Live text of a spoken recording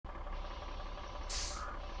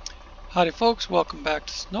Howdy folks, welcome back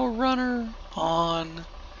to SnowRunner on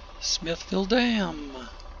Smithville Dam.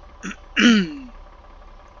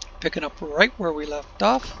 Picking up right where we left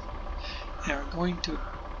off, and we're going to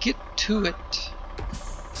get to it.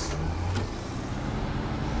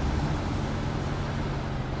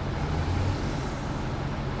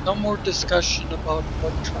 No more discussion about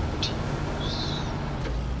what truck to use.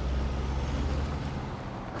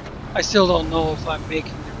 I still don't know if I'm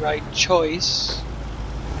making the right choice.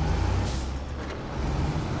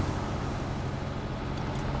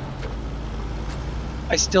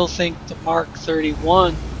 I still think the Mark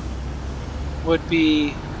 31 would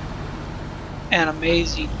be an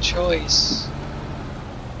amazing choice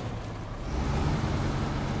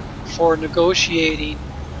for negotiating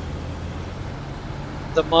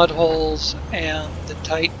the mud holes and the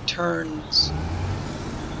tight turns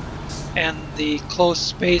and the close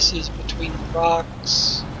spaces between the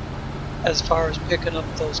rocks as far as picking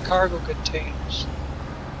up those cargo containers.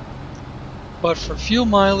 But for fuel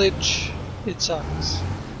mileage, it sucks.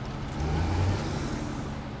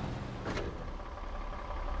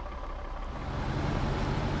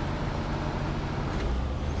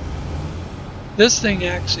 This thing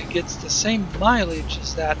actually gets the same mileage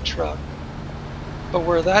as that truck, but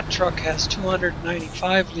where that truck has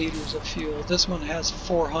 295 liters of fuel, this one has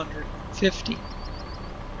 450.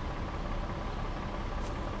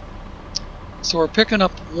 So we're picking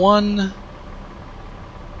up one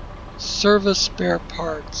service spare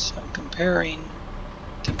parts. I'm comparing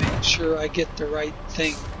to make sure I get the right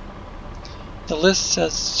thing. The list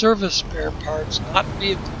says service spare parts, not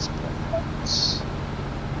vehicle spare parts.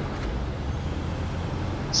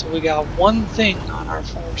 So we got one thing on our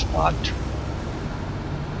 4-spot tree.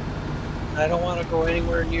 I don't want to go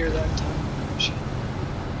anywhere near that time machine,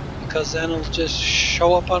 because then it'll just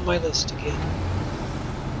show up on my list again.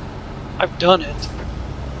 I've done it,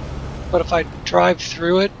 but if I drive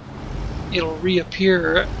through it, it'll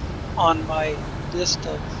reappear on my list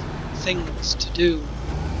of things to do.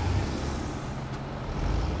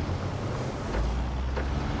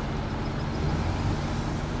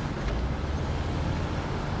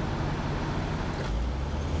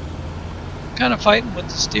 Kind of fighting with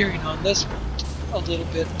the steering on this one a little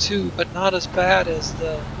bit too, but not as bad as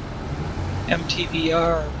the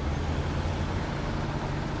MTVR.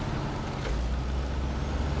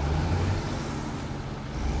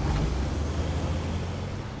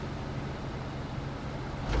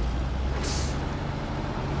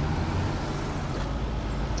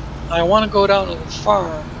 I want to go down to the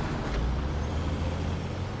farm,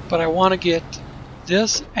 but I want to get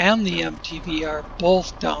this and the MTVR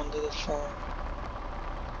both down to the farm.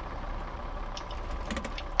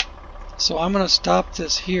 So I'm going to stop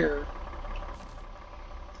this here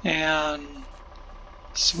and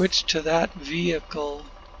switch to that vehicle.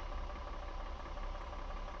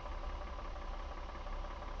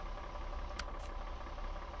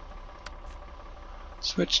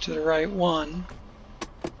 Switch to the right one.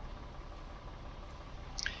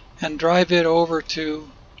 And drive it over to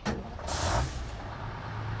the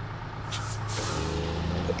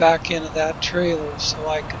back end of that trailer so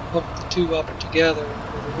I can hook the two up together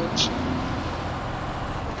with a winch.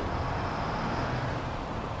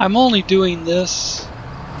 I'm only doing this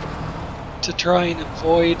to try and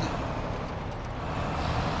avoid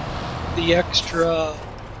the extra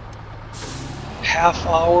half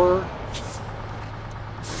hour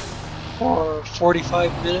or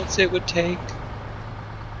 45 minutes it would take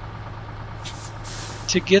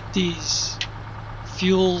to get this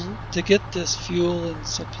fuel and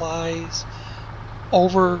supplies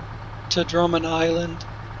over to Drummond Island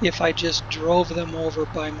if I just drove them over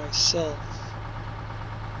by myself,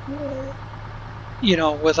 you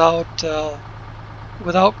know, without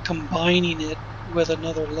combining it with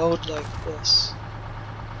another load like this.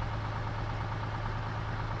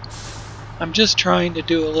 I'm just trying to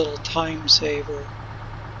do a little time saver,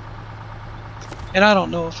 and I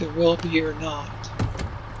don't know if it will be or not,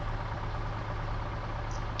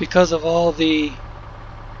 because of all the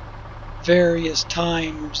various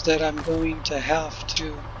times that I'm going to have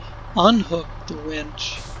to unhook the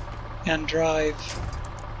winch and drive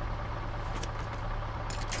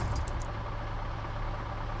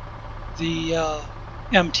the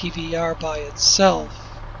MTVR by itself.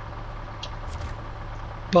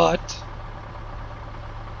 But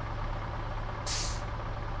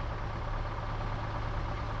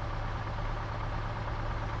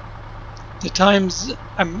the times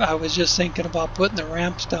I was just thinking about putting the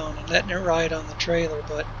ramps down and letting it ride on the trailer,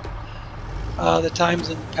 but the times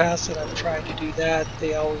in the past that I've tried to do that,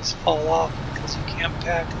 they always fall off because you can't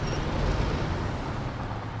pack them.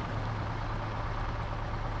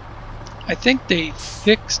 I think they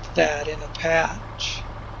fixed that in a patch,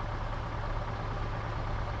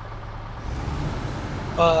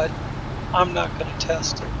 but I'm not going to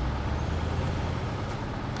test it.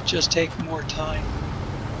 Just take more time.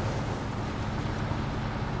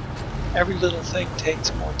 Every little thing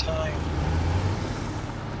takes more time.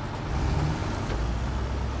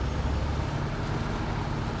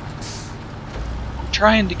 I'm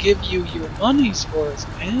trying to give you your money's worth,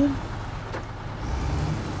 man.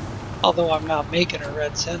 Although I'm not making a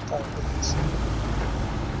red cent off of this.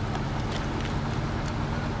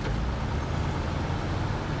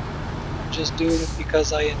 I'm just doing it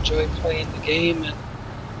because I enjoy playing the game, and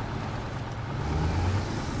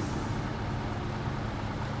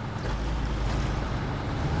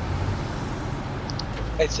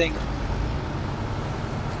I think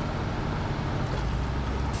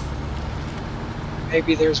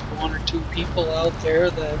maybe there's one or two people out there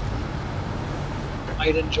that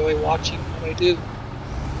might enjoy watching what I do.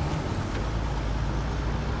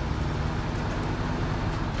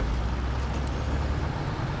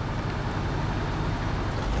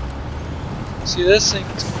 See, this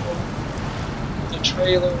thing's pulling the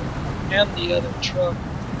trailer and the other truck.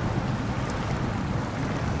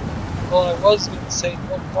 Well, I was going to say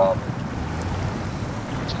no problem.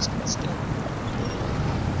 I just missed it.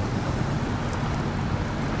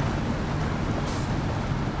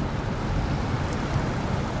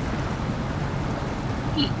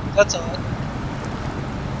 That's odd.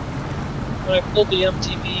 When I pulled the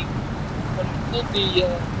MTV, when I pulled the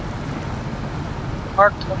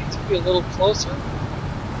Mark 23 a little closer, the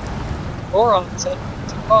boron suddenly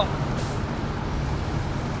took off.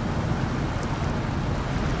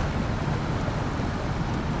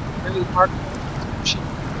 Maybe the Mark 23 machine.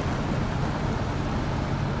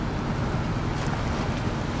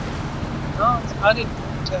 No, it's not in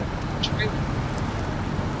contact with the trailer.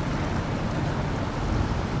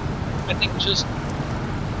 I think just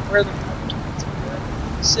where the Mark 23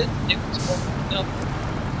 were sitting, it was warming up.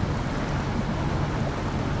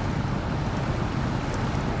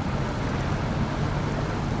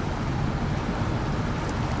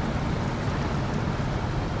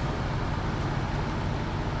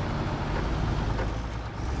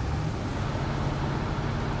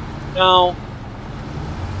 Now,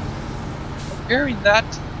 comparing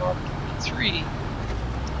that to the Mark 23,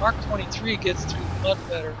 the Mark 23 gets through the mud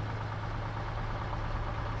better.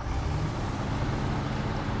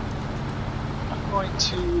 I'm going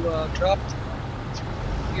to drop the Mark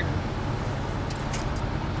 23 here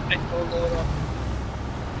and go load up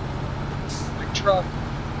my truck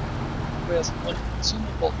with one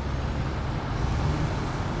consumable.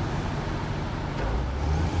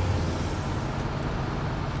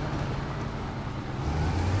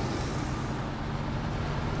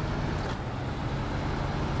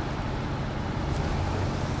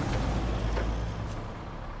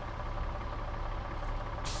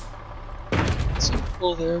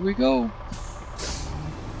 Well, there we go.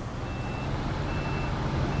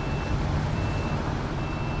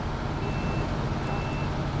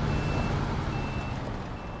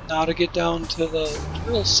 Now to get down to the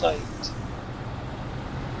drill site.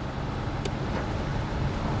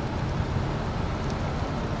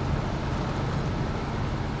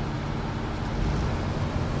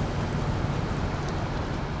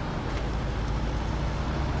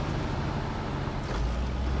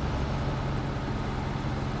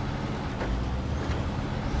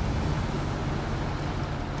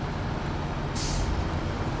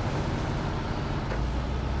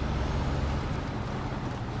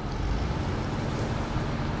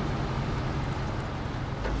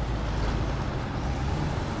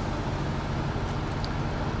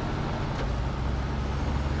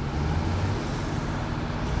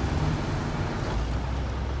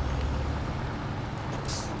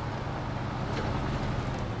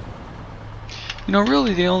 You know,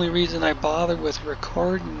 really the only reason I bother with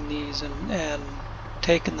recording these and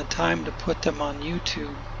taking the time to put them on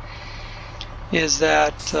YouTube is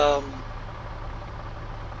that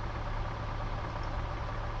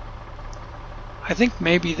I think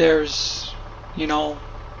maybe there's, you know,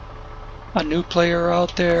 a new player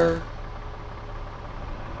out there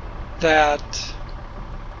that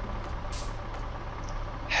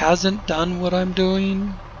hasn't done what I'm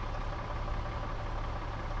doing,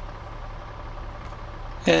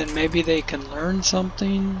 and maybe they can learn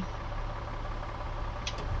something.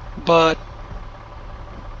 But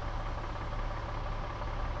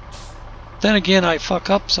then again, I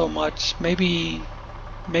fuck up so much. Maybe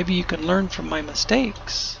you can learn from my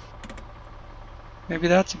mistakes. Maybe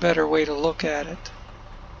that's a better way to look at it.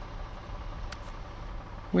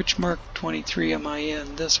 Which Mark 23 am I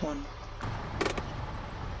in? This one.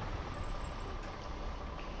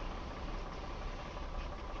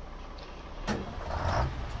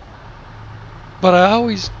 But I've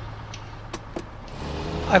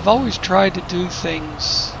always tried to do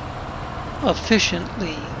things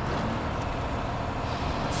efficiently.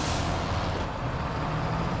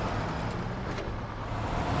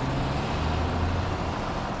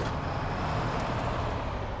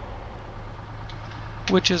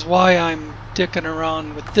 Which is why I'm dicking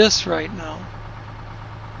around with this right now.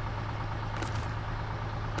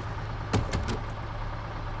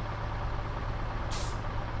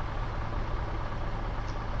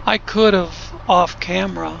 I could have, off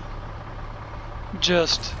camera,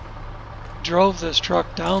 just drove this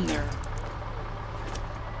truck down there.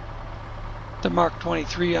 The Mark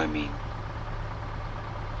 23, I mean.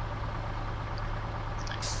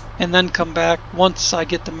 And then come back, once I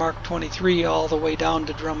get the Mark 23 all the way down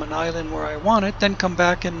to Drummond Island where I want it, then come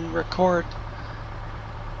back and record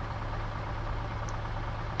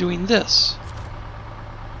doing this.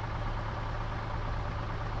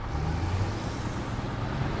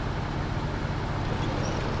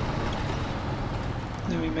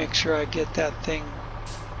 Let me make sure I get that thing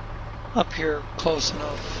up here close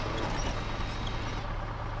enough.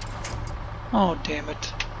 Oh, damn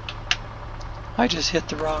it. I just hit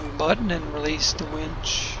the wrong button and released the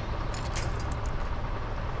winch.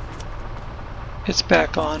 It's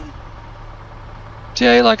back on.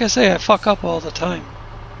 See, like I say, I fuck up all the time.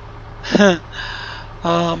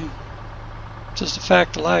 Just a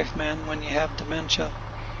fact of life, man, when you have dementia.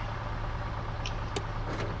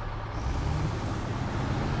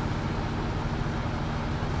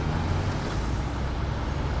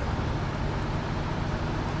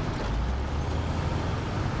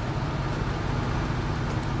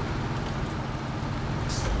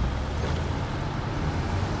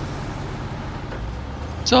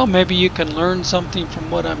 So maybe you can learn something from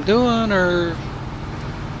what I'm doing, or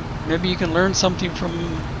maybe you can learn something from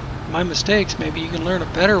my mistakes. Maybe you can learn a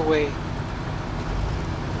better way.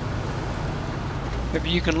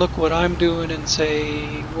 Maybe you can look what I'm doing and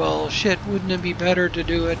say, well, shit, wouldn't it be better to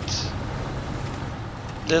do it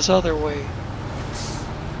this other way?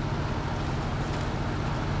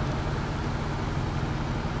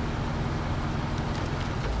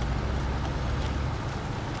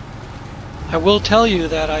 I will tell you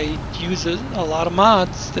that I use a lot of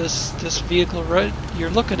mods. This vehicle right you're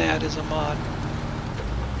looking at is a mod.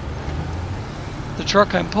 The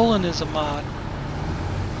truck I'm pulling is a mod.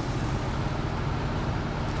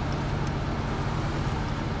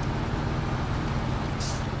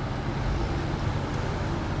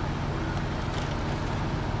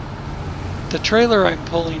 The trailer I'm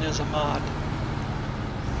pulling is a mod.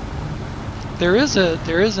 There is an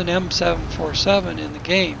M747 in the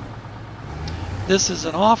game. This is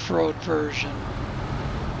an off-road version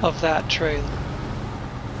of that trailer.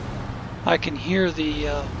 I can hear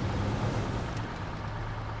the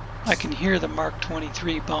Mark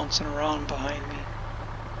 23 bouncing around behind me.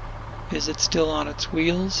 Is it still on its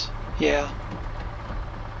wheels? Yeah.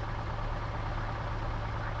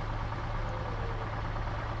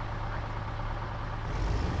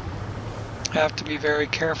 I have to be very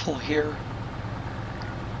careful here.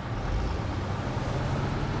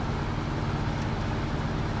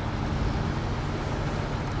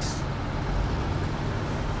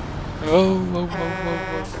 Whoa, whoa, whoa, whoa,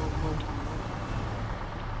 whoa, whoa, whoa.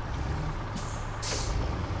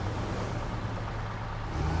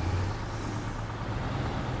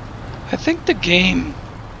 I think the game...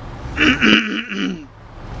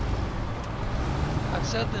 I've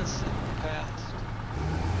said this in the past.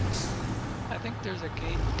 I think there's a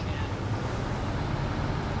game mechanic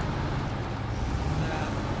that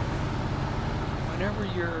whenever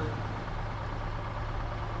you're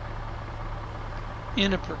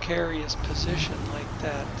in a precarious position like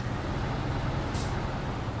that,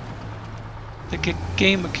 the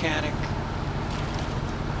game mechanic,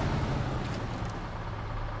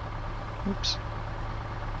 oops,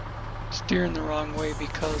 steering the wrong way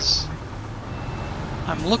because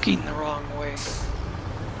I'm looking the wrong way.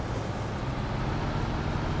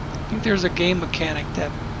 I think there's a game mechanic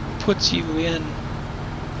that puts you in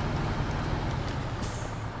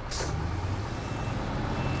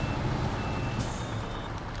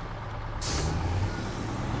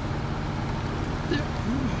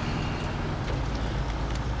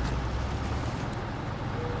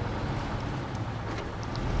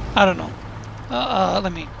I don't know.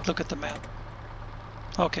 Let me look at the map.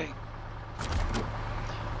 Okay.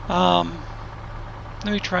 Let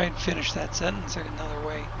me try and finish that sentence another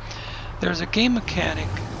way. There's a game mechanic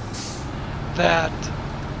that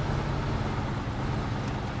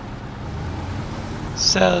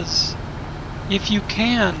says if you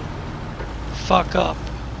can fuck up,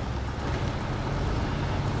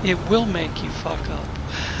 it will make you fuck up.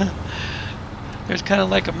 There's kind of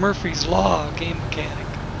like a Murphy's Law game mechanic.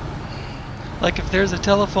 Like if there's a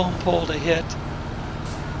telephone pole to hit,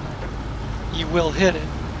 you will hit it.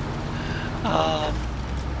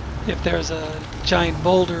 If there's a giant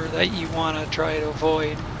boulder that you want to try to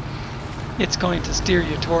avoid, it's going to steer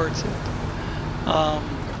you towards it.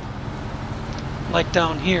 Like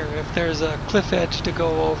down here, if there's a cliff edge to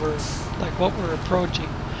go over, like what we're approaching,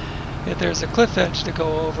 if there's a cliff edge to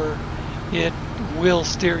go over, it will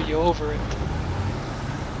steer you over it.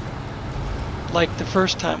 Like the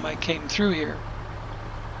first time I came through here.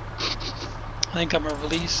 I think I'm going to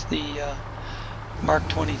release the Mark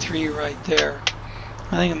 23 right there.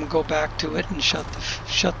 I think I'm going to go back to it and shut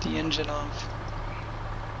the engine off.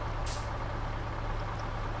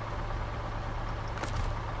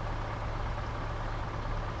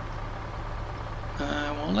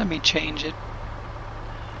 Won't let me change it.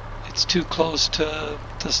 It's too close to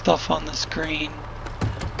the stuff on the screen.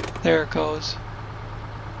 There it goes.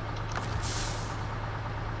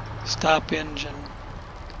 Stop engine.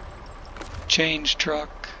 Change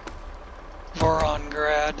truck.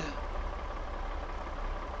 Voronggrad.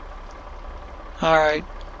 Alright.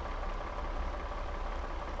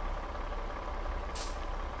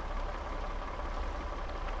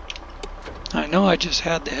 I know I just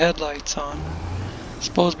had the headlights on. I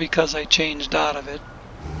suppose because I changed out of it.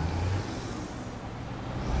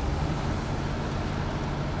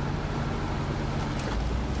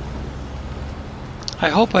 I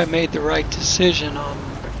hope I made the right decision on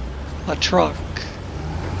a truck.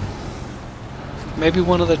 Maybe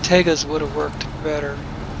one of the Tegas would have worked better.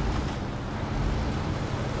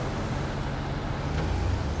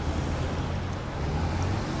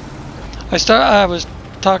 I was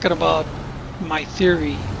talking about my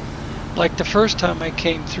theory. Like the first time I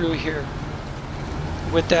came through here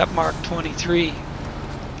with that Mark 23,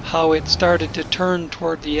 how it started to turn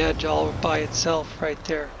toward the edge all by itself right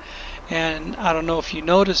there. And I don't know if you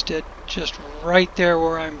noticed it, just right there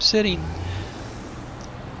where I'm sitting,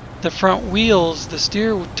 the front wheels, the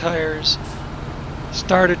steer tires,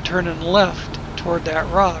 started turning left toward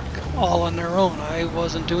that rock all on their own. I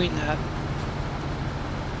wasn't doing that.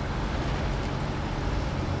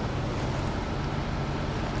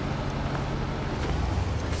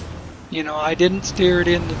 You know, I didn't steer it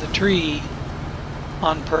into the tree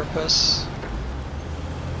on purpose.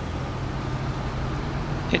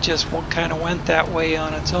 It just kind of went that way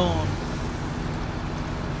on its own.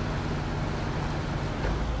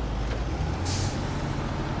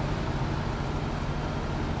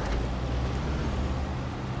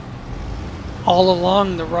 All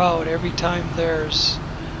along the route, every time there's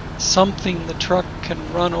something the truck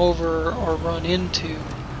can run over or run into,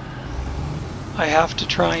 I have to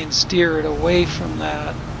try and steer it away from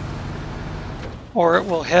that, or it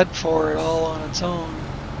will head for it all on its own.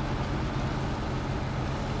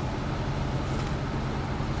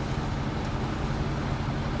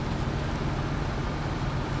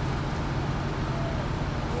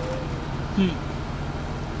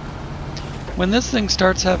 When this thing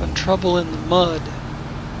starts having trouble in the mud,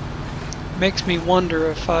 it makes me wonder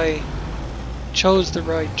if I chose the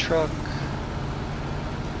right truck.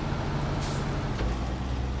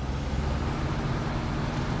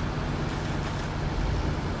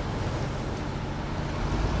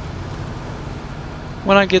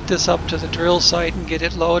 When I get this up to the drill site and get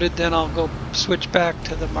it loaded, then I'll go switch back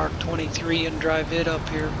to the Mark 23 and drive it up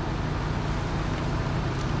here.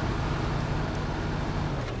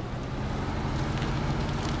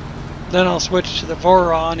 Then I'll switch to the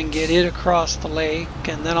Voron and get it across the lake,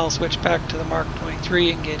 and then I'll switch back to the Mark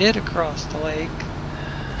 23 and get it across the lake.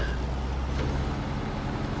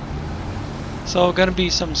 So gonna be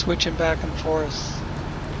some switching back and forth.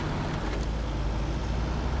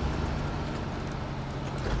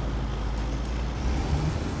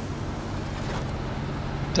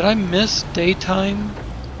 Did I miss daytime?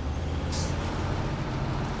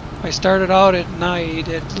 I started out at night.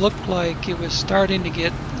 It looked like it was starting to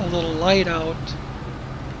get a little light out,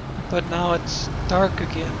 but now it's dark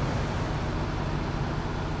again.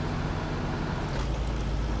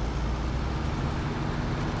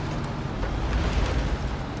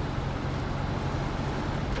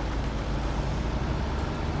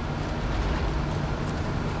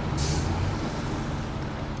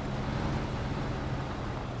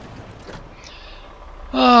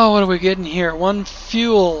 Oh, what are we getting here? One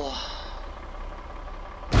fuel.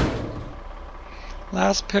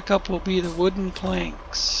 Last pickup will be the wooden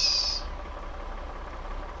planks.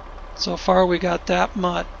 So far we got that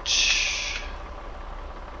much.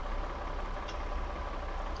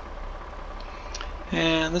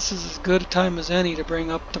 And this is as good a time as any to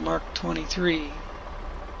bring up the Mark 23.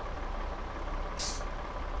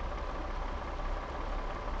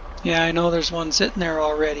 Yeah, I know there's one sitting there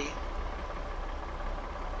already.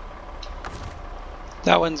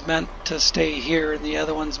 That one's meant to stay here, and the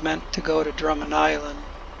other one's meant to go to Drummond Island.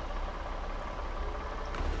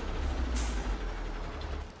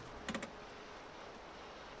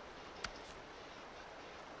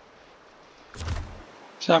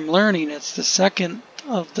 So I'm learning it's the second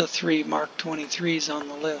of the 3 Mark 23s on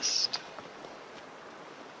the list.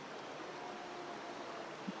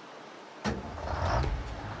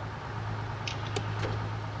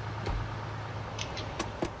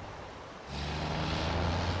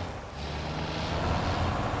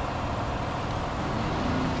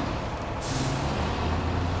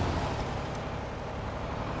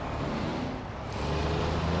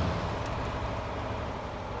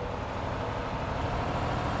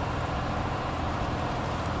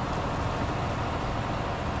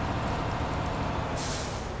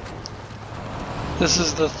 This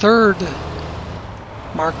is the 3rd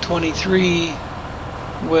Mark 23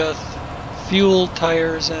 with fuel,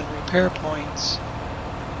 tires, and repair points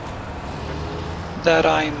that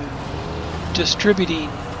I'm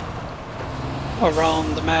distributing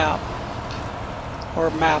around the map,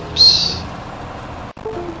 or maps.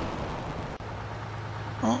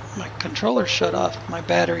 Oh, my controller shut off. My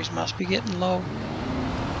batteries must be getting low.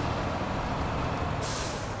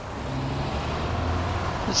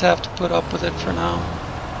 Just have to put up with it for now.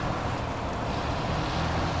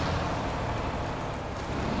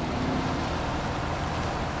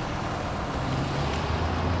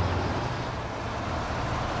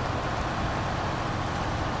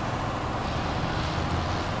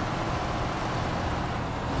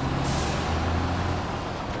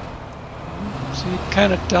 So he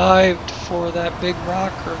kind of dived for that big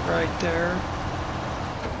rocker right there.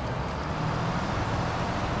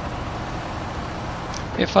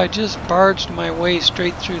 If I just barged my way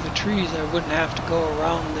straight through the trees, I wouldn't have to go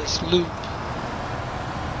around this loop.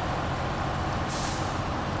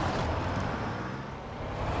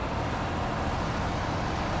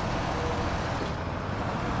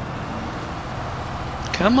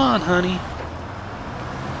 Come on, honey.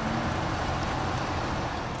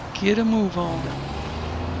 Get a move on.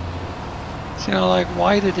 So, you know, like,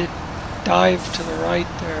 why did it dive to the right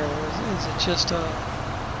there? Is it just a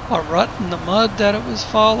rut in the mud that it was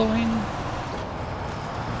following?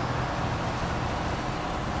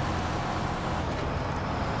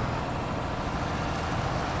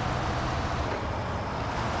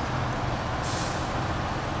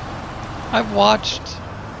 I've watched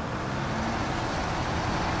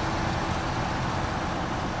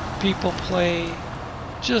people play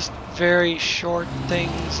just very short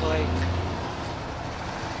things like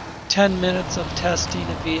 10 minutes of testing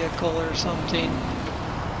a vehicle or something.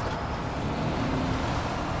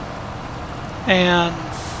 And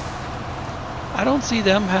I don't see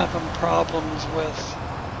them having problems with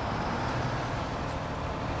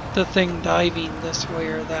the thing diving this way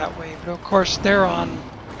or that way. But of course they're on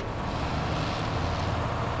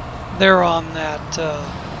that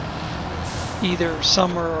either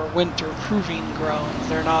summer or winter proving grounds.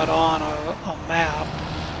 They're not on a map.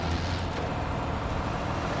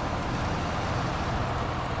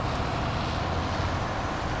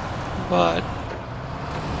 But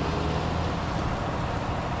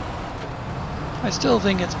I still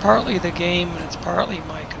think it's partly the game and it's partly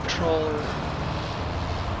my controller.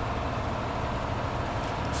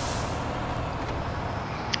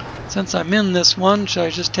 Since I'm in this one, should I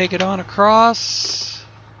just take it on across?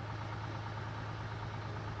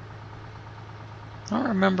 I don't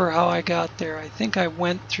remember how I got there. I think I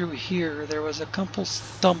went through here. There was a couple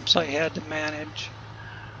stumps I had to manage.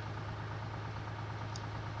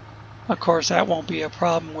 Of course, that won't be a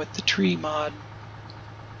problem with the tree mod.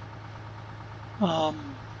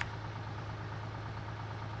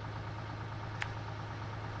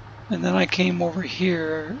 And then I came over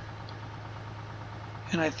here,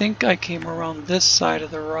 and I think I came around this side of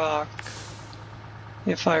the rock,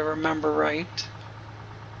 if I remember right.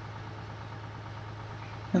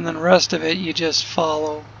 And then the rest of it you just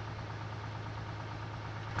follow.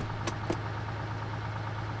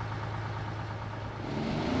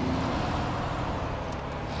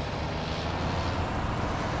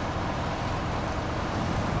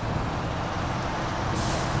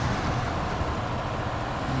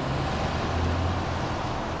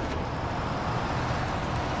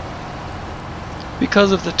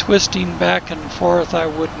 Because of the twisting back and forth, I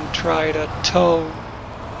wouldn't try to tow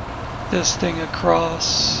this thing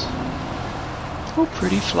across. Oh,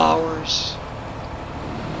 pretty flowers.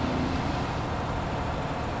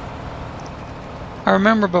 I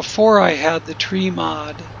remember before I had the tree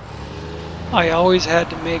mod, I always had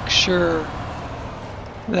to make sure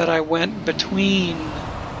that I went between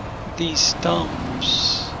these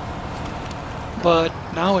stumps, but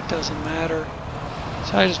now it doesn't matter,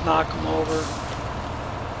 so I just knock them over.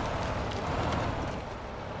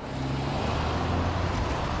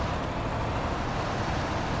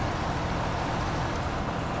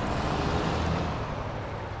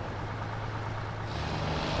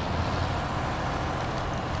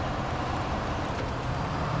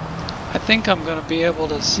 I think I'm going to be able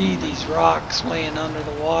to see these rocks laying under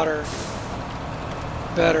the water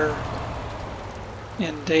better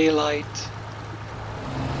in daylight.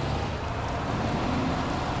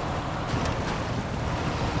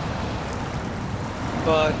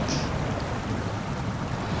 But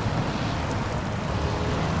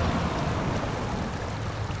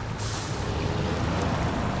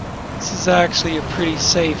this is actually a pretty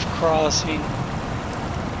safe crossing.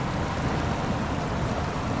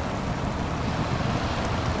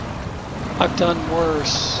 I've done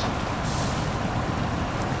worse.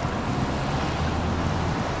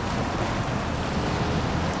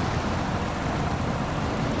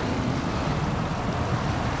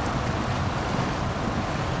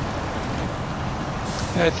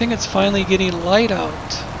 I think it's finally getting light out.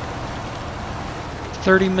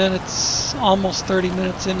 30 minutes, almost 30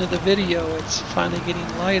 minutes into the video, it's finally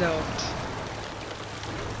getting light out.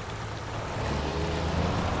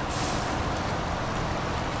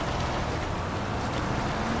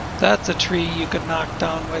 That's a tree you can knock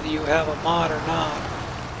down whether you have a mod or not.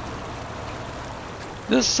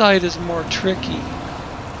 This side is more tricky.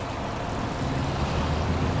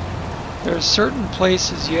 There are certain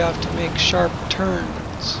places you have to make sharp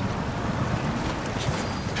turns.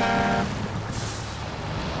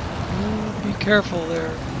 Be careful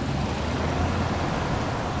there.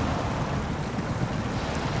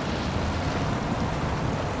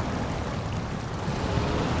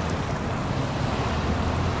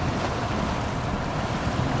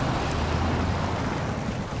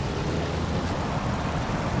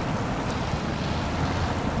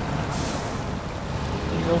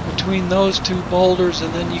 You go between those two boulders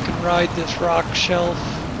and then you can ride this rock shelf.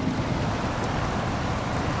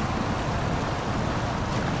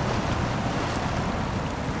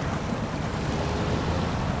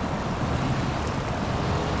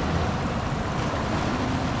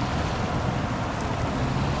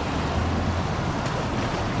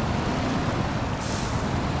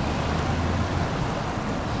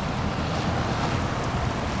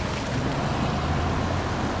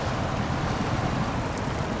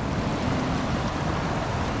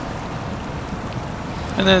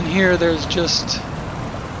 And then here there's just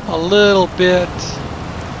a little bit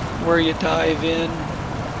where you dive in,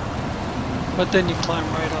 but then you climb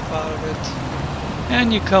right up out of it.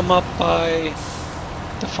 And you come up by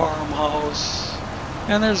the farmhouse.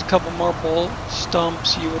 And there's a couple more bolt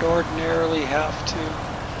stumps you would ordinarily have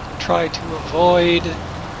to try to avoid.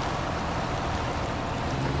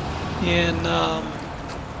 In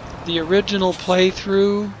the original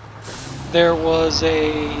playthrough, there was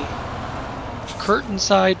a curtain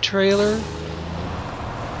side trailer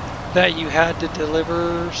that you had to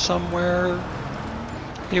deliver somewhere.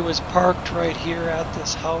 It was parked right here at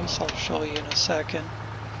this house. I'll show you in a second.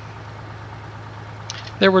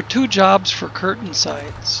 There were two jobs for curtain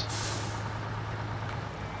sides.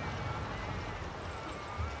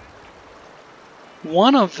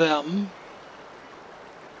 One of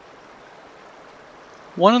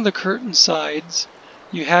the curtain sides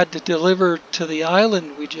you had to deliver to the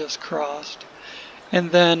island we just crossed.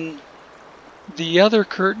 And then the other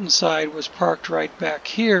curtain side was parked right back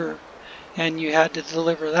here, and you had to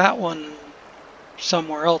deliver that one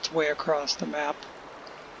somewhere else way across the map.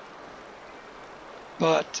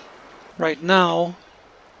 But right now,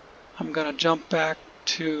 I'm going to jump back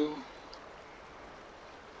to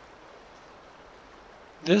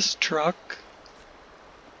this truck.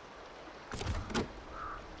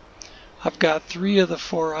 I've got 3 of the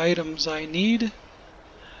 4 items I need.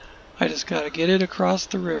 I just got to get it across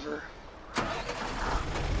the river.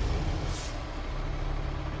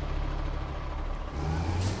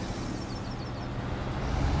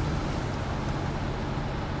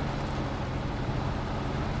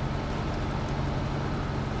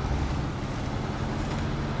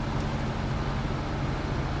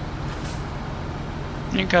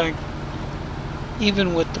 Okay.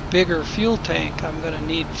 Even with the bigger fuel tank, I'm going to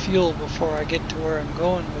need fuel before I get to where I'm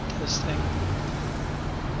going with this thing.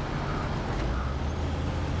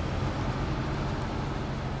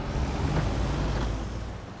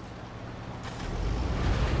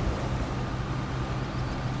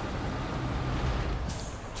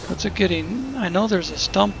 What's it getting? I know there's a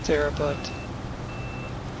stump there, but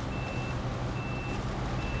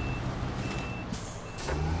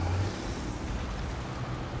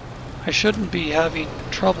I shouldn't be having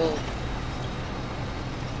trouble.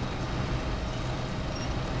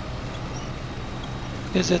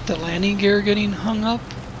 Is it the landing gear getting hung up?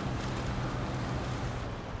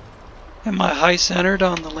 Am I high centered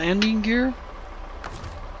on the landing gear?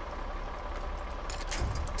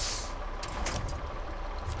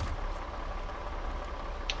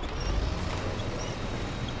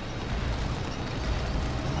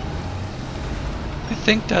 I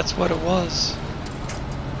think that's what it was.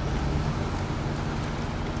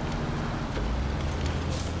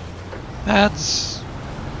 That's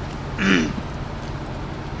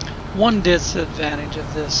one disadvantage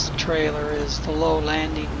of this trailer is the low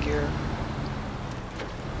landing gear.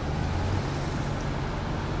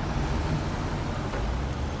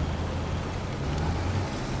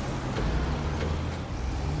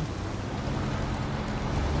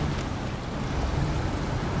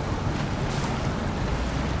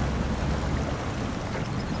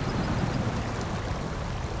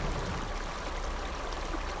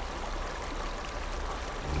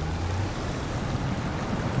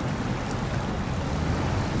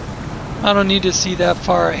 I don't need to see that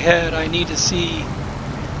far ahead. I need to see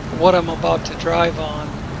what I'm about to drive on.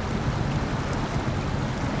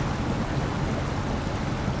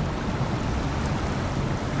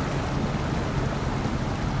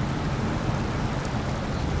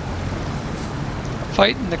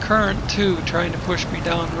 Fighting the current too, trying to push me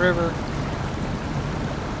downriver.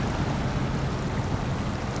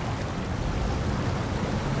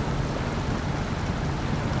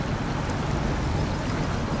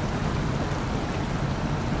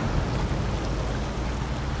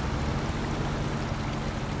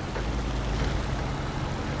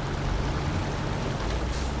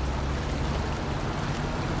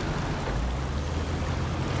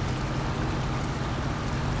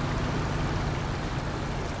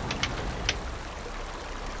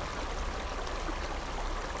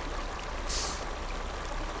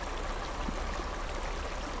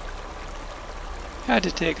 Had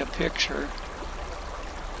to take a picture.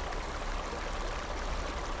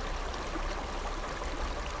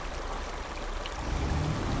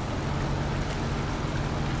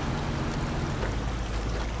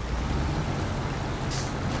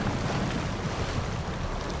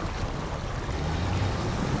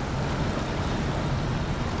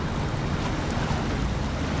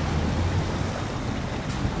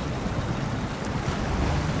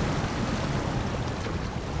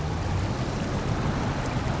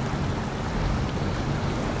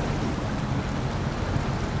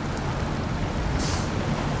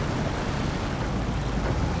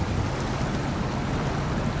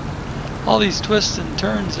 All these twists and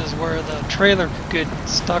turns is where the trailer could get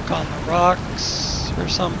stuck on the rocks or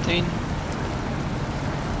something.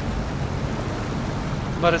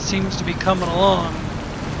 But it seems to be coming along.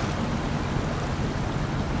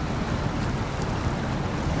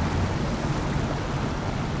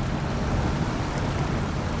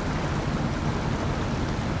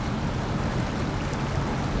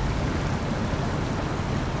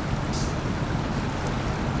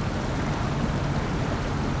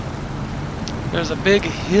 There's a big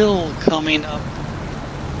hill coming up.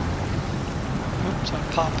 Oops, I'm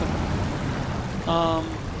popping.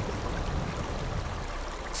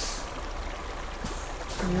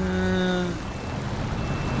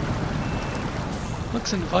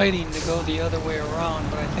 Looks inviting to go the other way around,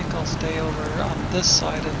 but I think I'll stay over on this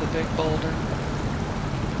side of the big boulder.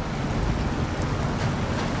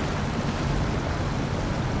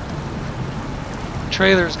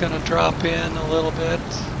 Trailer's gonna drop in a little bit.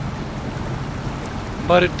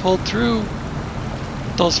 But it pulled through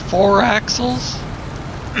those 4 axles.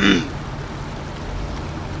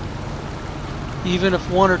 Even if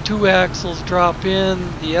 1 or 2 axles drop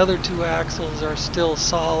in, the other 2 axles are still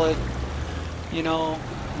solid, you know,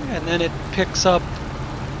 and then it picks up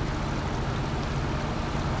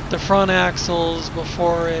the front axles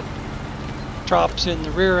before it drops in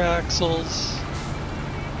the rear axles.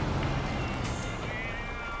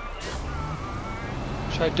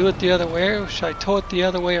 Should I do it the other way, or should I tow it the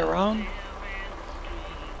other way around?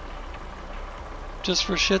 Just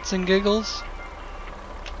for shits and giggles?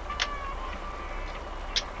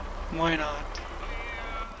 Why not?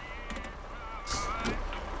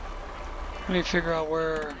 Let me figure out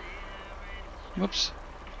where... Whoops.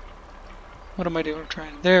 What am I doing?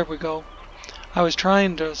 There we go. I was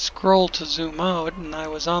trying to scroll to zoom out, and I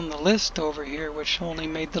was on the list over here, which only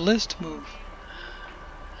made the list move.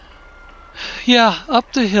 Yeah,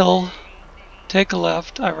 up the hill take a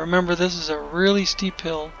left. I remember this is a really steep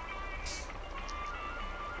hill.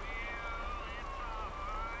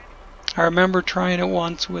 I remember trying it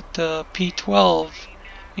once with the P12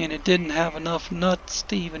 and it didn't have enough nuts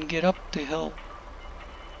to even get up the hill.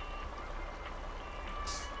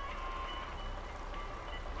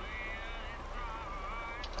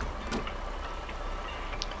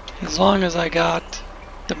 As long as I got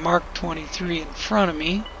the Mark 23 in front of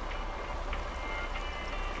me.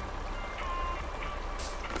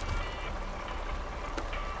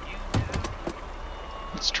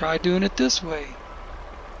 Let's try doing it this way.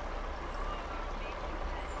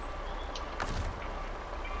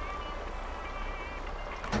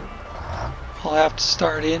 I'll have to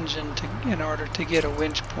start engine in order to get a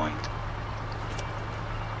winch point.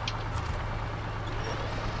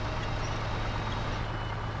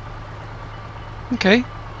 Okay.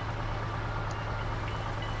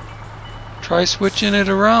 Try switching it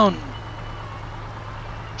around.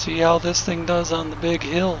 See how this thing does on the big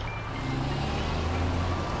hill.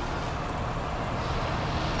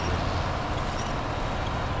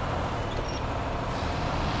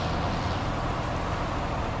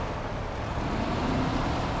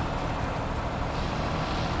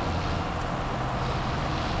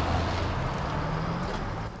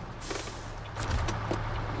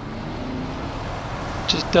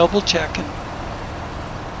 Just double checking.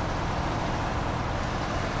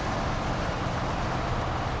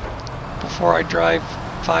 Before I drive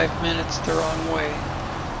 5 minutes the wrong way.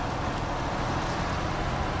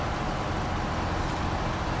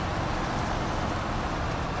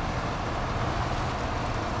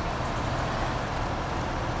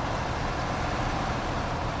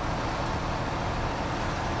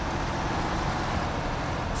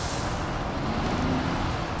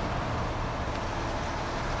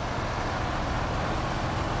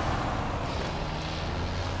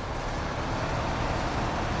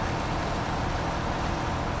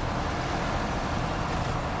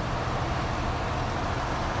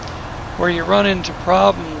 Where you run into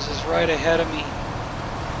problems is right ahead of me.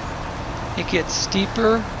 It gets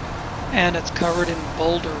steeper and it's covered in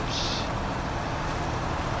boulders,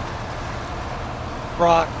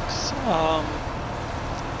 rocks.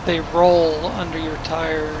 They roll under your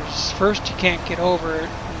tires. First you can't get over it,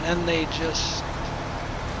 and then they just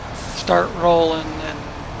start rolling, and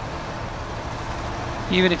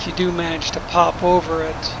even if you do manage to pop over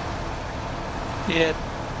it, it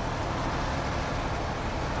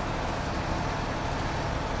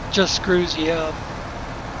just screws you up.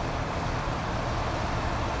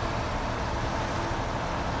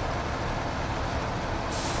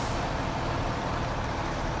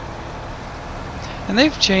 And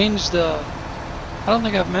they've changed I don't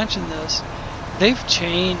think I've mentioned this, they've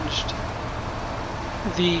changed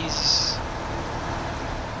these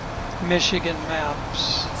Michigan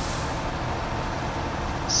maps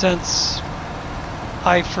since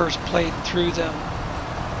I first played through them.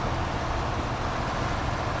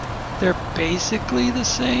 They're basically the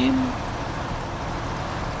same,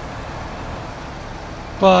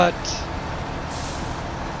 but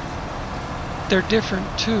they're different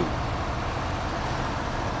too.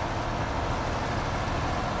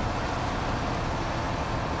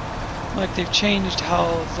 Like they've changed how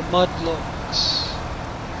the mud looks.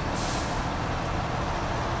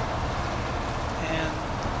 And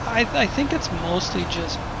I think it's mostly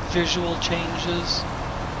just visual changes.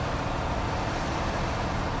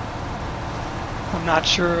 I'm not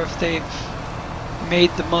sure if they've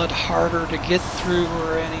made the mud harder to get through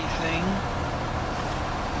or anything.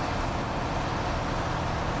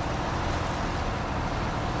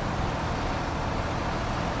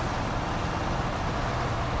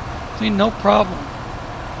 I mean, no problem.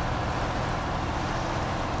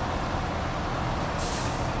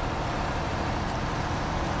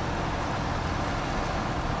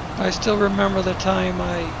 I still remember the time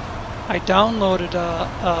I downloaded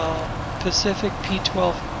a Pacific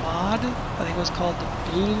P12 mod. I think it was called the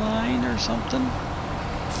Blue Line or something.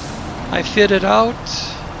 I fitted out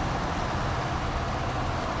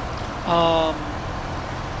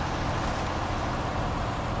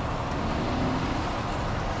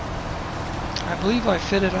I believe I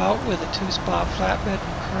fitted out with a 2-spot flatbed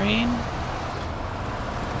and crane.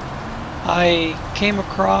 I came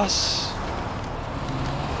across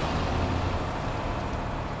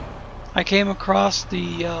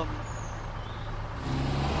the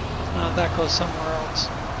that goes somewhere else.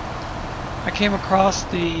 I came across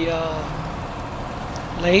the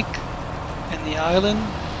lake and the island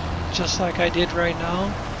just like I did right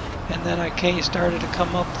now, and then I started to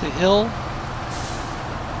come up the hill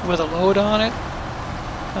with a load on it.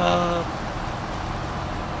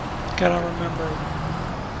 don't remember.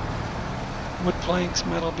 Wood planks,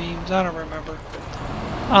 metal beams, I don't remember.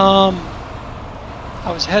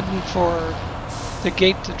 I was heading for the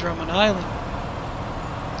gate to Drummond Island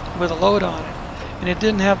with a load on it, and it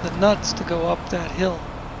didn't have the nuts to go up that hill.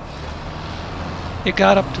 It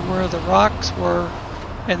got up to where the rocks were,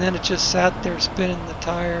 and then it just sat there spinning the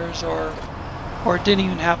tires, or it didn't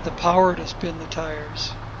even have the power to spin the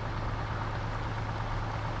tires.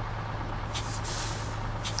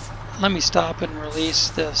 Let me stop and release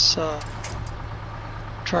this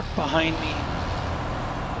truck behind me.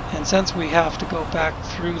 And since we have to go back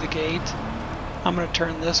through the gate, I'm going to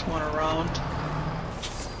turn this one around.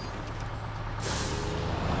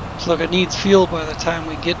 So look, it needs fuel by the time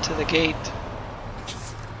we get to the gate.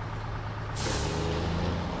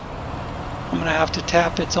 I'm going to have to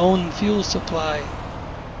tap its own fuel supply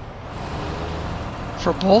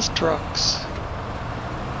for both trucks.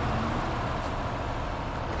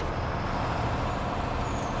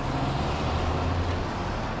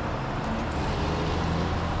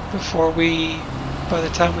 Before by the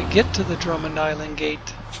time we get to the Drummond Island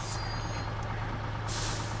gate.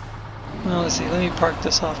 Well, let's see, let me park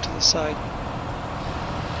this off to the side.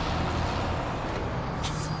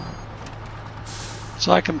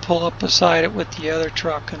 So I can pull up beside it with the other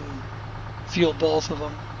truck and fuel both of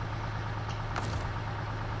them.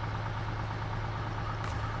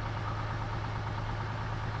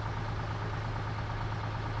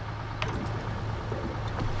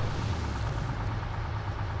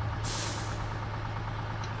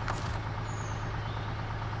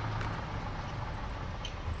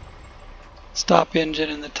 Stop engine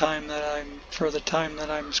in the time that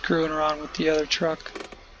I'm screwing around with the other truck.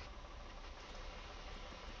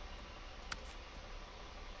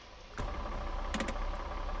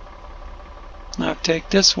 Now take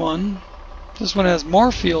this one. This one has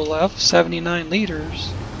more fuel left, 79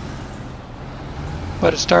 liters.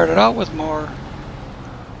 But it started out with more.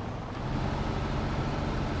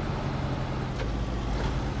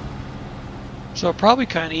 So it probably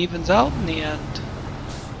kind of evens out in the end.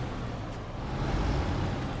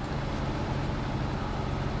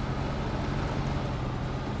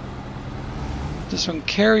 This one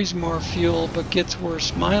carries more fuel but gets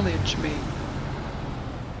worse mileage maybe.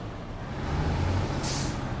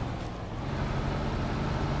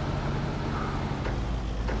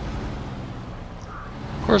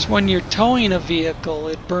 Of course, when you're towing a vehicle,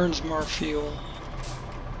 it burns more fuel.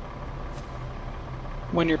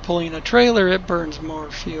 When you're pulling a trailer, it burns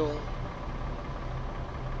more fuel.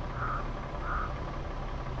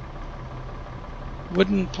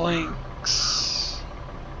 Wooden planks.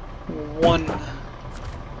 1.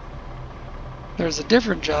 There's a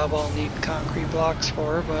different job I'll need concrete blocks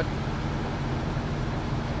for, but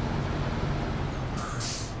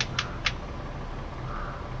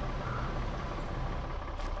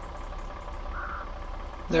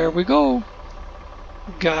there we go.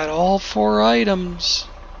 Got all 4 items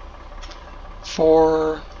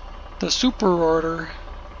for the super order.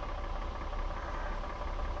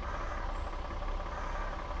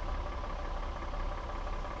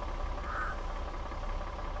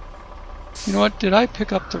 You know what? Did I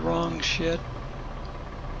pick up the wrong shit?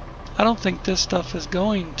 I don't think this stuff is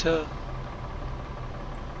going to...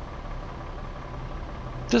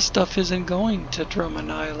 This stuff isn't going to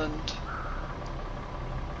Drummond Island.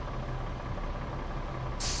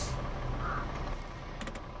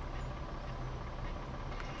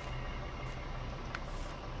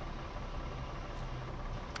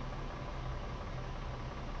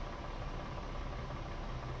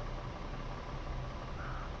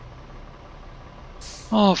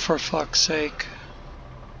 Oh, for fuck's sake.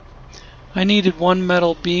 I needed 1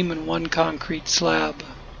 metal beam and 1 concrete slab.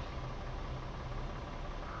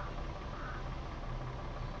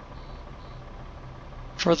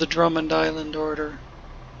 For the Drummond Island order.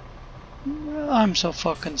 I'm so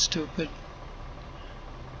fucking stupid.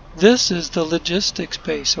 This is the logistics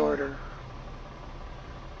base order,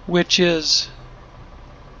 which is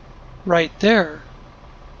right there.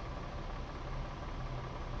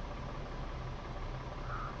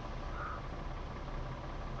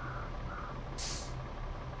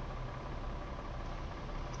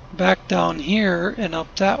 Back down here and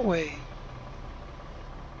up that way.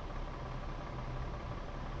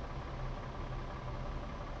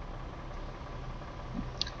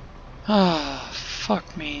 Ah,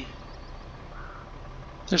 fuck me.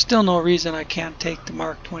 There's still no reason I can't take the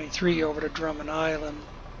Mark 23 over to Drummond Island.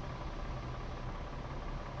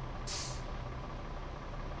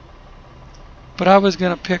 But I was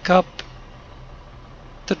going to pick up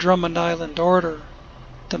the Drummond Island order,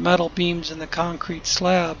 the metal beams and the concrete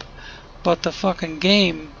slab, but the fucking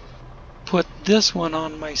game put this one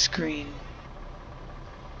on my screen.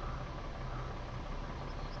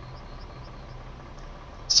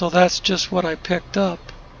 So that's just what I picked up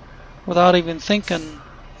without even thinking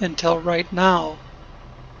until right now.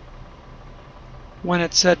 When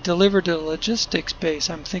it said deliver to the logistics base,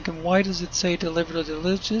 I'm thinking, why does it say deliver to the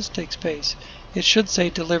logistics base? It should say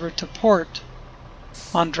deliver to port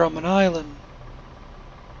on Drummond Island.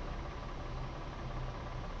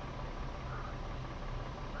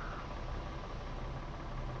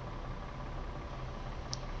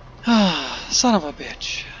 Ah, son of a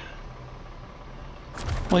bitch.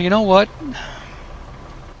 Well, you know what?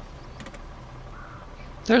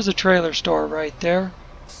 There's a trailer store right there.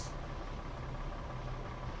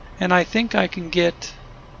 And I think I can get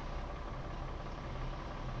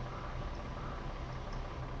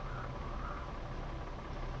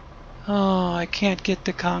oh, I can't get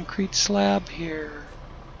the concrete slab here.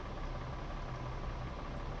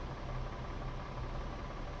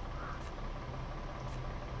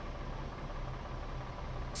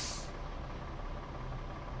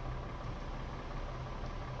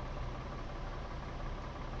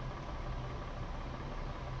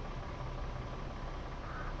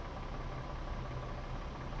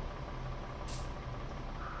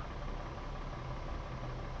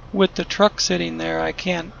 With the truck sitting there, I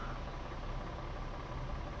can't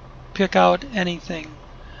pick out anything.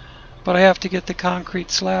 But I have to get the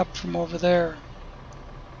concrete slab from over there.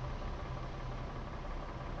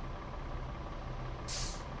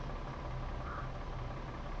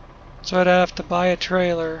 So I'd have to buy a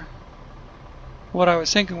trailer. What I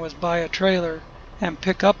was thinking was buy a trailer and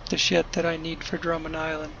pick up the shit that I need for Drummond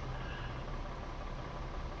Island.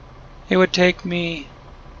 It would take me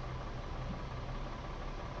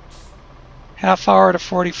half hour to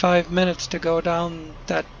 45 minutes to go down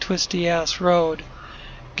that twisty ass road,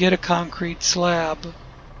 get a concrete slab,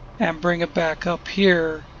 and bring it back up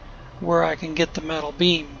here where I can get the metal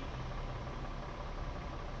beam.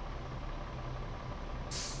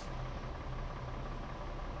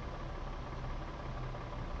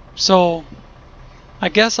 So I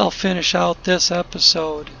guess I'll finish out this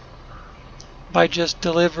episode by just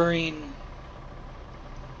delivering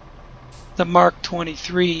the Mark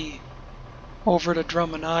 23 over to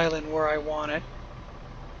Drummond Island where I want it.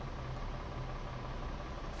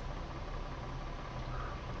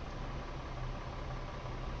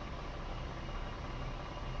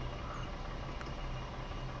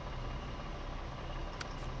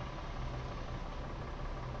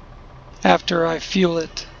 After I fuel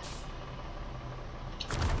it.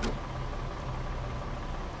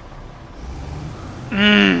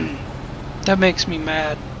 That makes me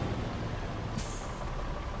mad.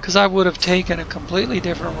 Because I would have taken a completely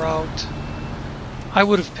different route. I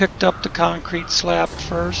would have picked up the concrete slab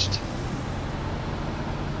first.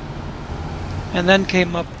 And then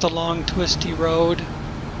came up the long twisty road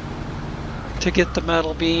to get the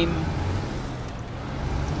metal beam.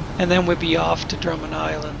 And then we'd be off to Drummond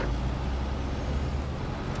Island.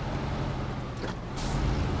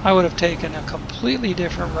 I would have taken a completely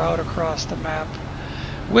different route across the map,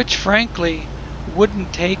 which frankly wouldn't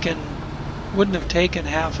have taken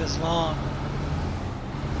half as long.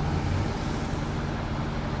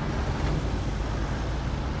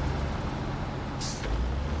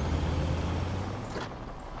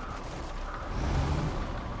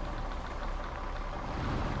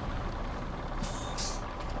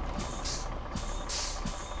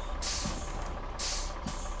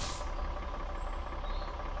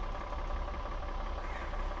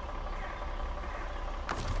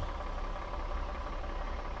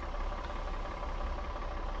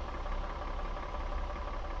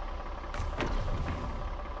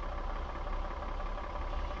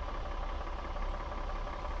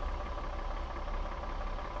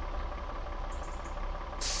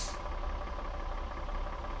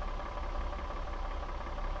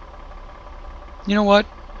 You know what?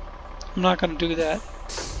 I'm not going to do that.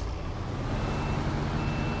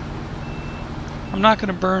 I'm not going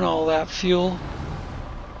to burn all that fuel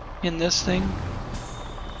in this thing.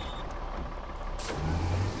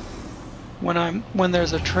 When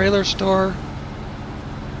there's a trailer store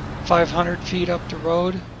 500 feet up the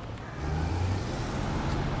road,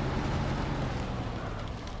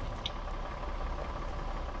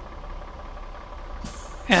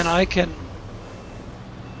 and I can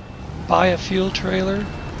buy a fuel trailer.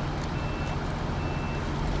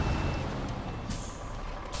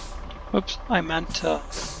 Whoops, I meant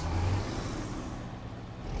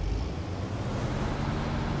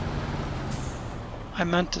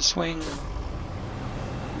to swing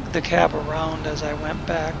the cab around as I went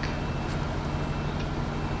back.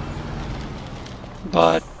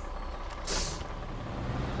 But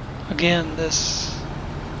again, this,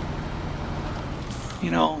 you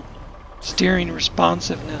know, steering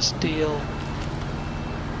responsiveness deal.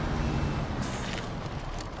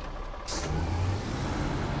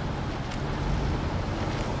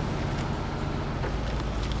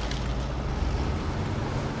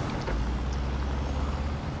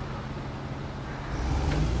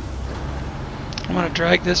 I'm going to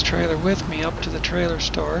drag this trailer with me up to the trailer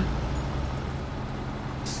store.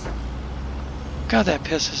 God, that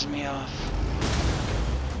pisses me off.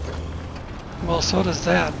 Well, so does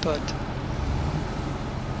that, but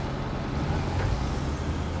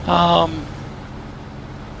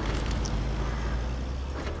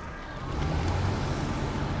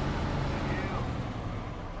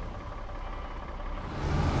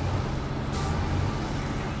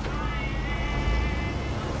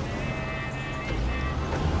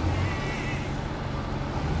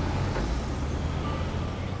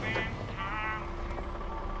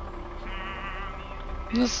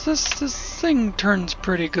this thing turns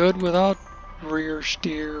pretty good without rear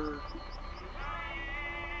steer.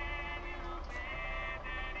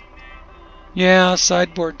 Yeah,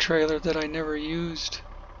 sideboard trailer that I never used.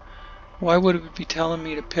 Why would it be telling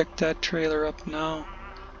me to pick that trailer up now?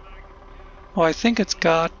 Oh, I think it's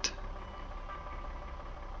got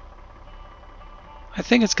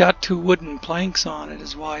two wooden planks on it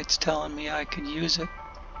is why it's telling me I could use it.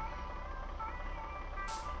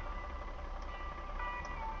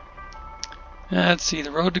 Let's see,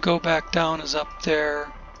 the road to go back down is up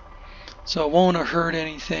there, so it won't hurt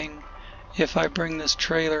anything if I bring this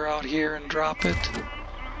trailer out here and drop it.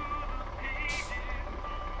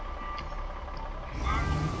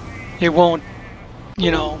 It won't,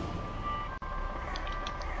 you know,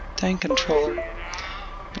 tank controller.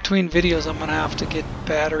 Between videos I'm gonna have to get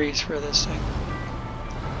batteries for this thing.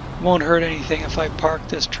 It won't hurt anything if I park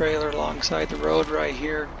this trailer alongside the road right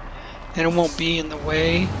here, and it won't be in the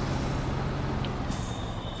way.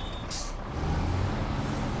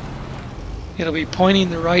 It'll be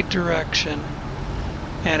pointing the right direction,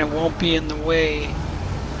 and it won't be in the way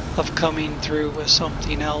of coming through with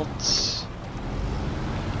something else.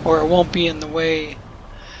 Or it won't be in the way...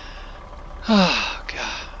 Oh,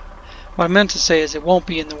 God. What I meant to say is it won't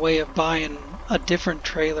be in the way of buying a different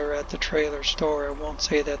trailer at the trailer store. It won't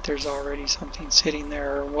say that there's already something sitting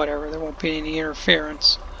there or whatever. There won't be any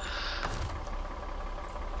interference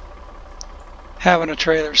having a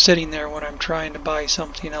trailer sitting there when I'm trying to buy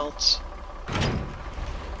something else.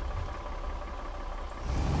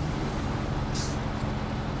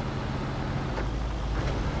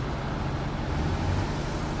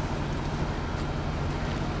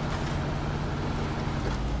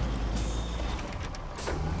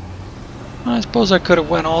 I suppose I could have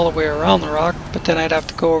went all the way around the rock, but then I'd have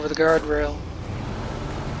to go over the guardrail.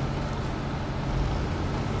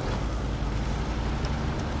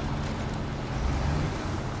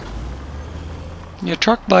 Your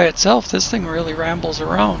truck by itself, this thing really rambles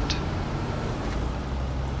around.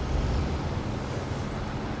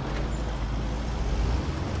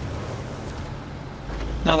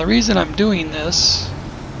 Now the reason I'm doing this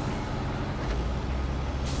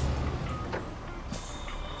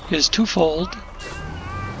is twofold.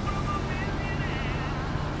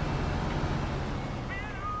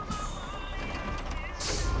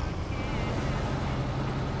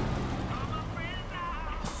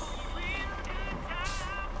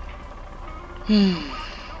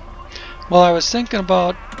 Well, I was thinking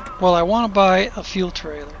about, well, I want to buy a fuel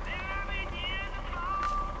trailer.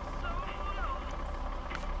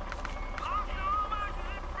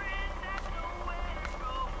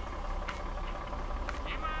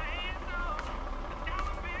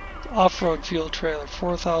 Off-road fuel trailer,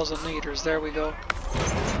 4,000 liters, there we go.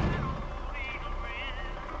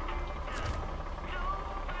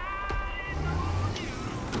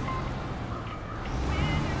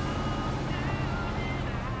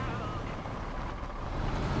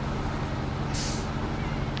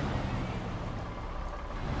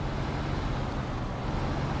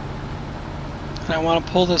 And I want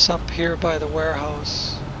to pull this up here by the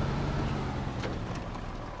warehouse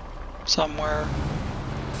somewhere.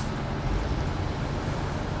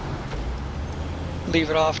 Leave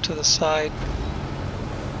it off to the side.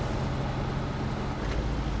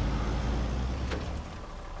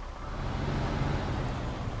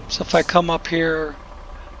 So if I come up here,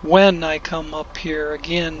 when I come up here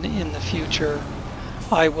again in the future,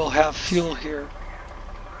 I will have fuel here.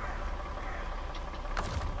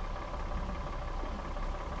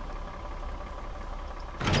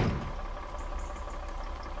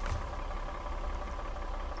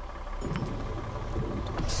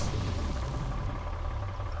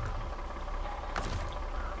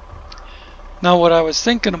 Now what I was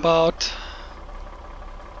thinking about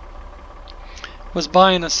was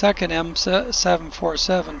buying a second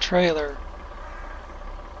M747 trailer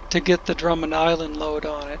to get the Drummond Island load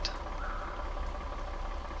on it.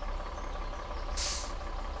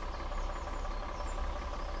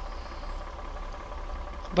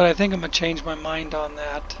 But I think I'm going to change my mind on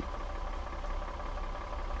that.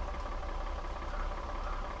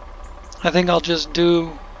 I think I'll just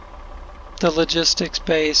do the logistics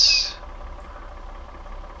base.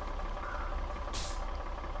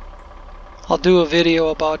 I'll do a video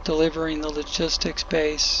about delivering the logistics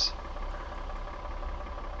base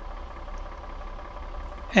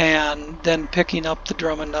and then picking up the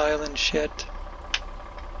Drummond Island shit.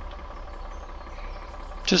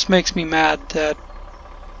 Just makes me mad that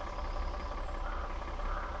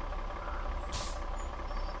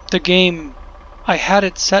the game, I had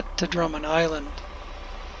it set to Drummond Island,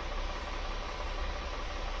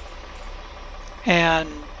 and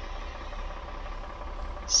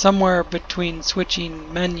somewhere between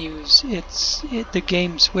switching menus, the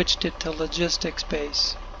game switched it to logistics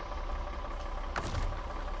base.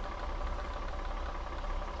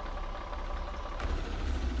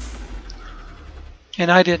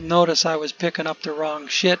 And I didn't notice I was picking up the wrong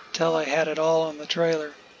shit till I had it all on the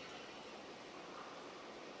trailer.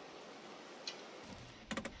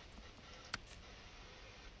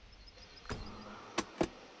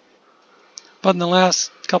 But in the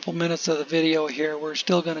last couple minutes of the video here, we're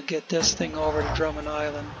still going to get this thing over to Drummond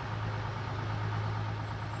Island.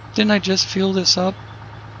 Didn't I just fuel this up?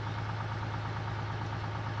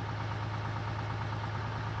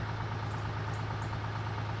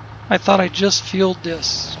 I thought I just fueled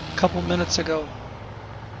this a couple minutes ago.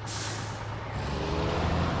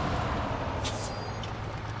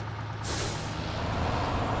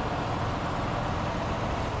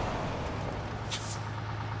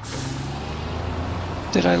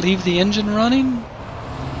 Did I leave the engine running?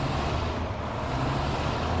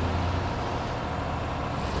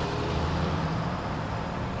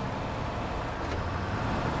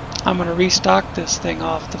 I'm going to restock this thing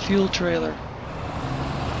off the fuel trailer.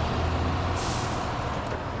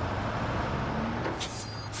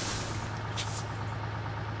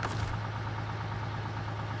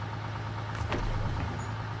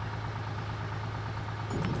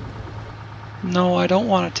 No, I don't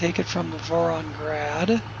want to take it from the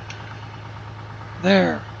Vorongrad.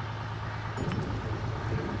 There.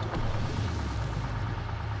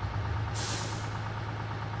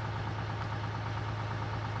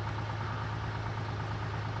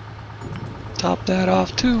 Top that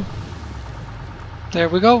off too. There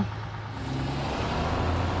we go.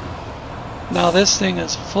 Now this thing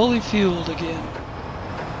is fully fueled again.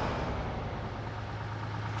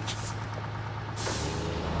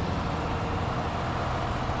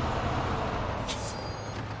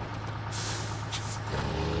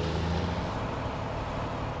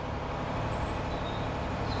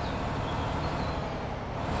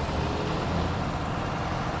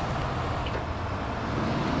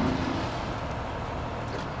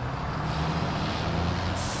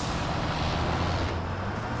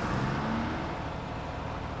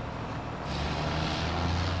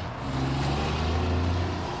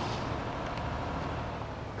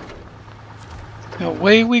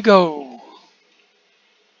 Away we go.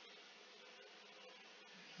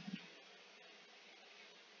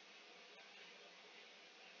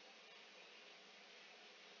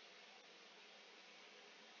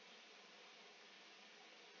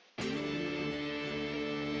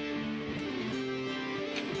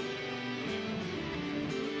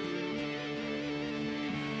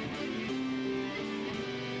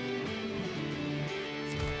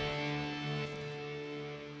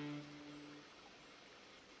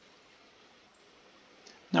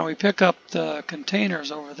 Now we pick up the containers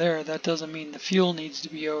over there. That doesn't mean the fuel needs to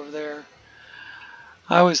be over there.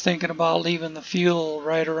 I was thinking about leaving the fuel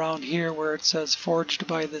right around here where it says forged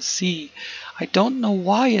by the sea. I don't know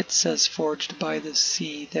why it says forged by the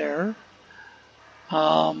sea there.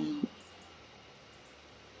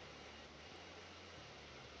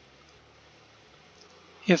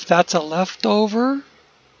 If that's a leftover,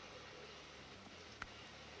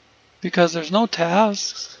 because there's no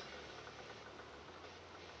tasks.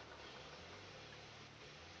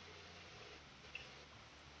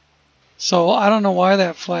 So I don't know why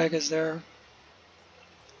that flag is there,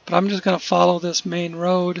 but I'm just going to follow this main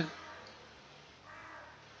road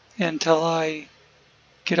until I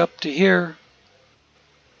get up to here.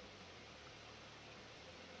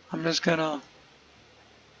 I'm just going to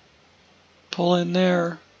pull in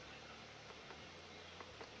there.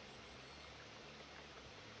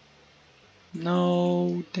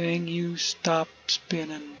 No, dang you, stop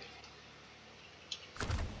spinning.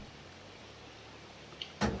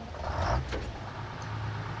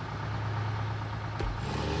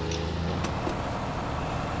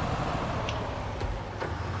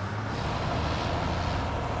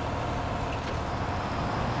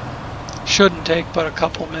 Shouldn't take but a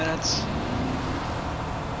couple minutes.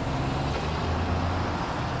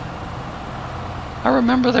 I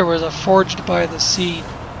remember there was a Forged by the Sea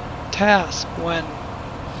task when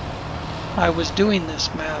I was doing this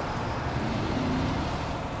map,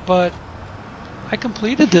 but I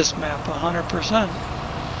completed this map 100%.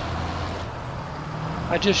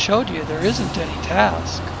 I just showed you there isn't any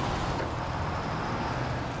task.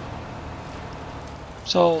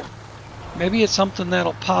 So maybe it's something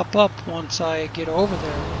that'll pop up once I get over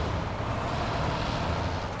there.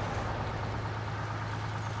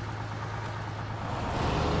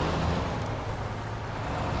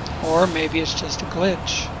 Or maybe it's just a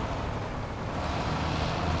glitch.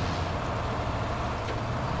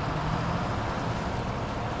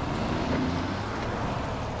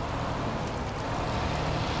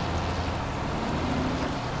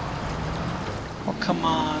 Oh, come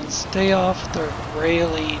on, stay off the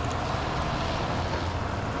railing.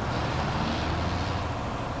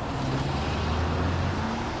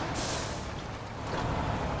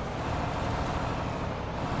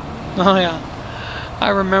 Oh yeah. I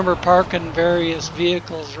remember parking various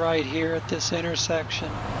vehicles right here at this intersection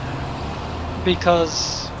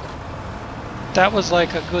because that was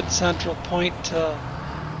like a good central point to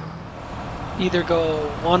either go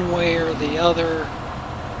one way or the other.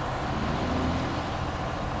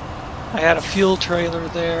 I had a fuel trailer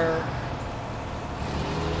there.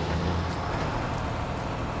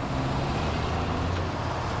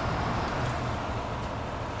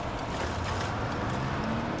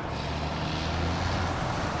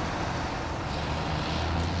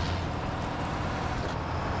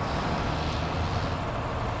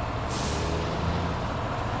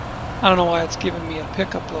 I don't know why it's giving me a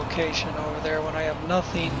pickup location over there when I have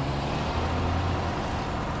nothing.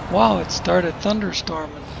 Wow, it started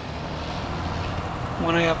thunderstorming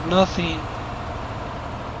when I have nothing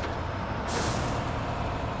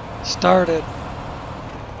started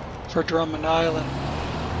for Drummond Island.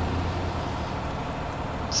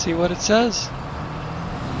 See what it says?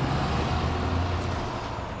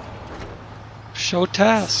 Show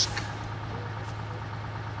task.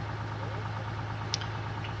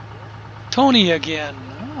 Tony again.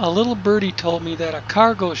 A little birdie told me that a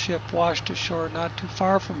cargo ship washed ashore not too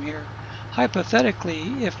far from here.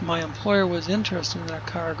 Hypothetically, if my employer was interested in that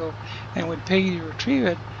cargo and would pay you to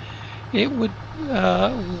retrieve it,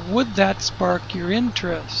 would that spark your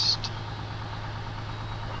interest?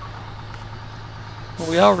 Well,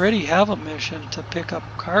 we already have a mission to pick up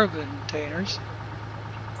cargo containers.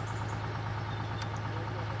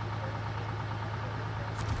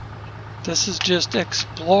 This is just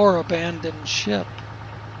explore abandoned ship.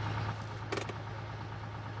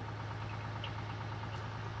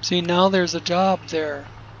 See, now there's a job there.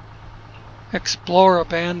 Explore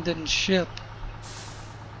abandoned ship.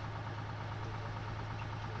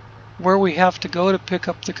 Where we have to go to pick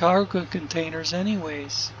up the cargo containers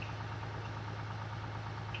anyways.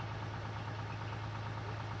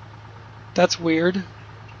 That's weird.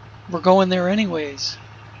 We're going there anyways.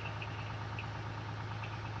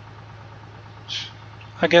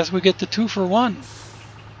 I guess we get the 2-for-1.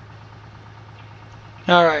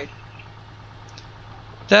 Alright.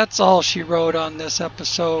 That's all she wrote on this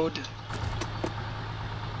episode.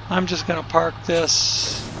 I'm just going to park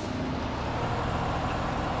this.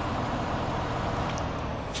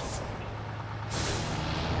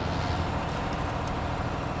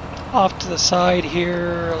 Off to the side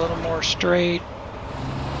here, a little more straight.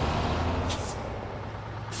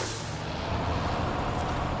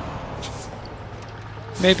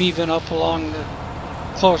 Maybe even up along the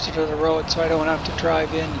closer to the road so I don't have to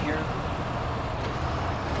drive in here.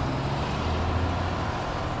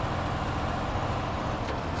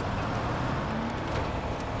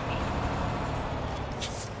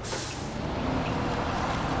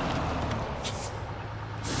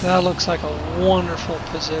 That looks like a wonderful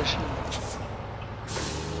position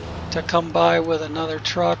to come by with another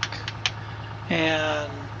truck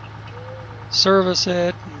and service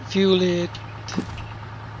it and fuel it.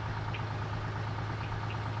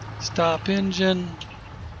 Stop engine.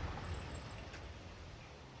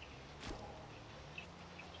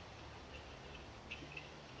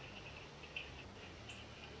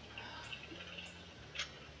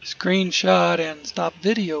 Screenshot and stop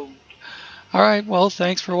video. Alright, well,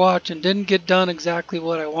 thanks for watching. Didn't get done exactly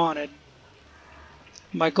what I wanted.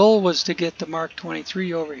 My goal was to get the Mark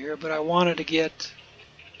 23 over here, but I wanted to get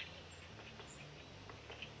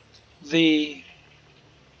the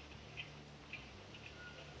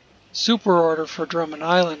super order for Drummond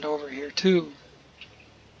Island over here too.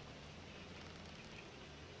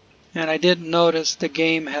 And I didn't notice the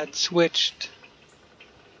game had switched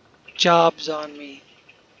jobs on me.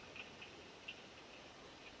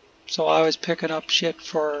 So I was picking up shit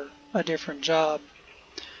for a different job,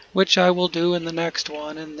 which I will do in the next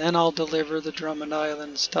one, and then I'll deliver the Drummond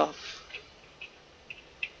Island stuff.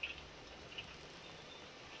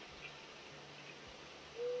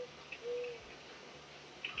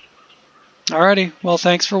 Alrighty, well,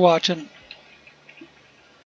 thanks for watching.